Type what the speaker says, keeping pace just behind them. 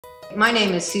My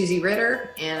name is Susie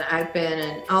Ridder, and I've been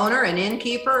an owner and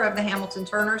innkeeper of the Hamilton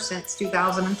Turner since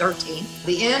 2013.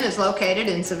 The inn is located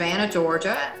in Savannah,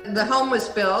 Georgia. The home was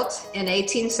built in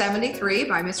 1873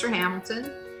 by Mr.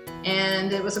 Hamilton,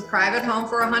 and it was a private home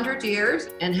for 100 years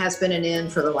and has been an inn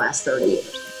for the last 30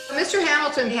 years. Mr.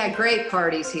 Hamilton had great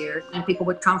parties here, and people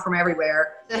would come from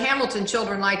everywhere. The Hamilton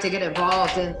children like to get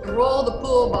involved and roll the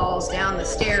pool balls down the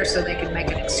stairs so they can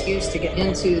make an excuse to get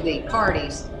into the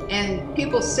parties. And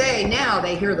people say now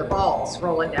they hear the balls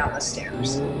rolling down the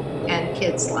stairs, and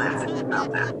kids laughing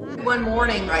about that. One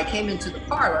morning I came into the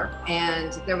parlor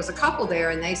and there was a couple there,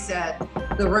 and they said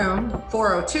the room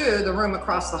 402, the room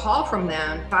across the hall from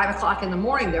them, 5 o'clock in the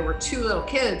morning, there were 2 little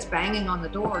kids banging on the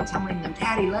door telling them,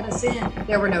 "Daddy, let us in."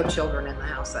 There were no children in the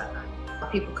house that night.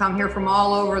 People come here from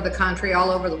all over the country, all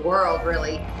over the world,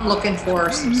 really looking for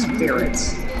some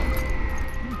spirits.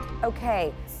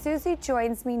 Okay, Susie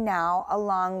joins me now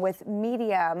along with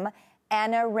medium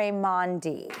Anna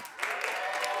Raimondi.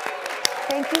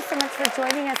 Thank you so much for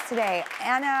joining us today.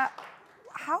 Anna,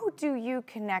 how do you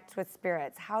connect with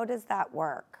spirits? How does that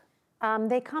work?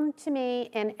 They come to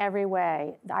me in every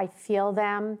way. I feel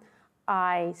them,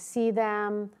 I see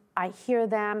them, I hear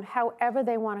them. However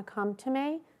they want to come to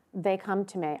me, they come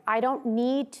to me. I don't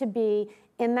need to be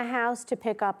in the house to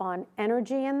pick up on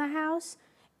energy in the house.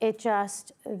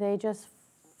 They just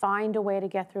find a way to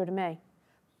get through to me.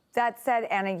 That said,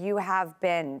 Anna, you have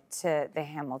been to the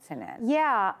Hamilton Inn.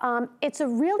 Yeah, it's a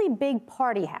really big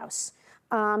party house.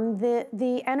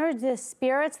 The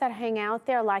spirits that hang out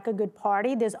there like a good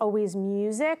party. There's always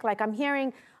music. Like I'm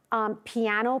hearing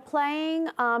piano playing.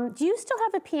 Do you still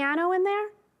have a piano in there?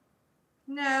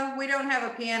 No, we don't have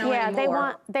a piano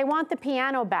anymore. They want the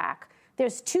piano back.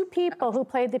 There's 2 people who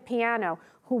played the piano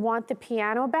who want the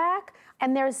piano back,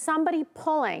 and there's somebody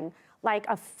pulling like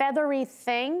a feathery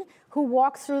thing who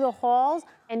walks through the halls,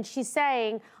 and she's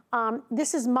saying,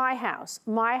 this is my house,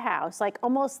 like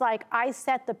almost like I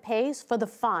set the pace for the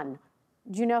fun.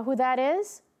 Do you know who that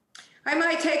is? I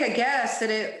might take a guess that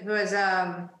it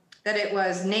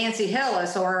was Nancy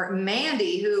Hillis or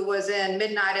Mandy, who was in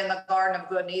Midnight in the Garden of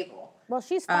Good and Evil. Well,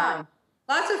 she's fun.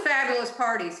 Lots of fabulous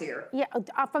parties here. Yeah,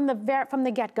 from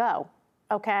the get-go.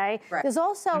 Okay. Right. There's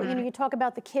also, you know, you talk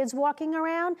about the kids walking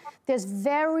around. There's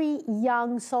very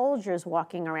young soldiers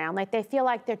walking around, like they feel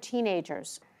like they're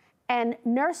teenagers, and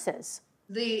nurses.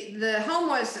 The home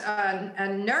was a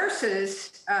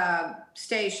nurses'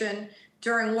 station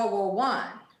during World War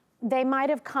I. They might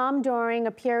have come during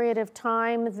a period of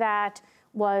time that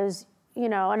was, you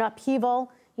know, an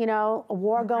upheaval, you know, a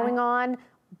war going on,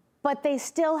 but they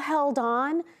still held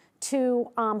on to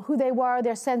who they were,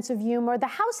 their sense of humor. The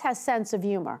house has sense of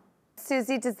humor.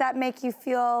 Susie, does that make you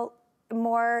feel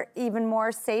even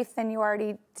more safe than you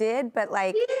already did? But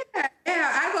like,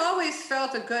 yeah, I've always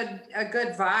felt a good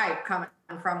vibe coming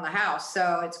from the house.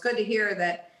 So it's good to hear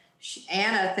that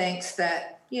Anna thinks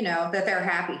that, you know, that they're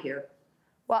happy here.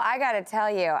 Well, I got to tell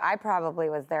you, I probably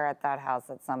was there at that house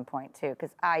at some point too,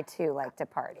 because I too like to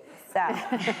party. So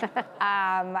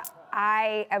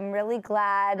I am really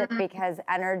glad because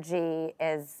energy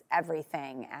is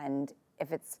everything. And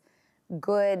if it's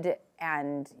good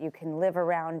and you can live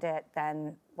around it,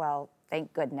 then, well,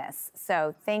 thank goodness.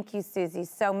 So thank you, Susie,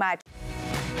 so much.